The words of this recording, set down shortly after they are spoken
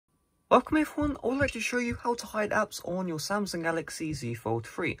Welcome everyone, I would like to show you how to hide apps on your Samsung Galaxy Z Fold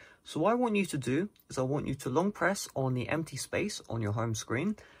 3. So what I want you to do is I want you to long press on the empty space on your home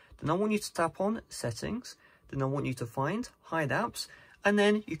screen. Then I want you to tap on Settings. Then I want you to find Hide Apps. And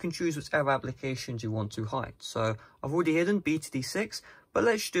then you can choose whichever applications you want to hide. So I've already hidden BTD6, but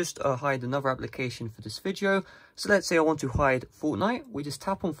let's just hide another application for this video. So let's say I want to hide Fortnite. We just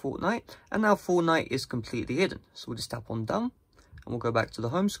tap on Fortnite and now Fortnite is completely hidden. So we'll just tap on Done. And we'll go back to the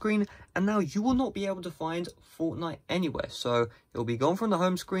home screen, and now you will not be able to find Fortnite anywhere. So it'll be gone from the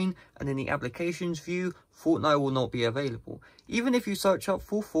home screen, and in the applications view, Fortnite will not be available. Even if you search up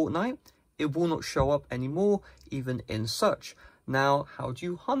for Fortnite, it will not show up anymore, even in search. Now, how do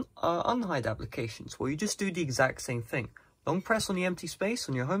you unhide applications? Well, you just do the exact same thing. Long press on the empty space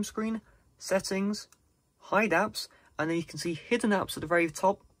on your home screen, Settings, Hide Apps, and then you can see Hidden Apps at the very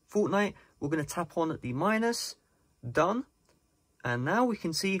top. Fortnite, we're going to tap on the minus, Done. And now we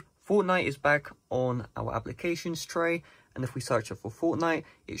can see Fortnite is back on our applications tray. And if we search up for Fortnite,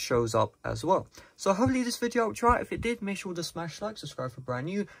 it shows up as well. So hopefully this video helped you out. If it did, make sure to smash like, subscribe for brand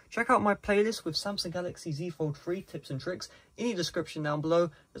new. Check out my playlist with Samsung Galaxy Z Fold 3 tips and tricks in the description down below.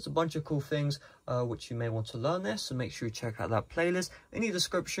 There's a bunch of cool things which you may want to learn there. So make sure you check out that playlist in the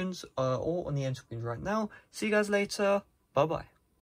descriptions or on the end screen right now. See you guys later. Bye-bye.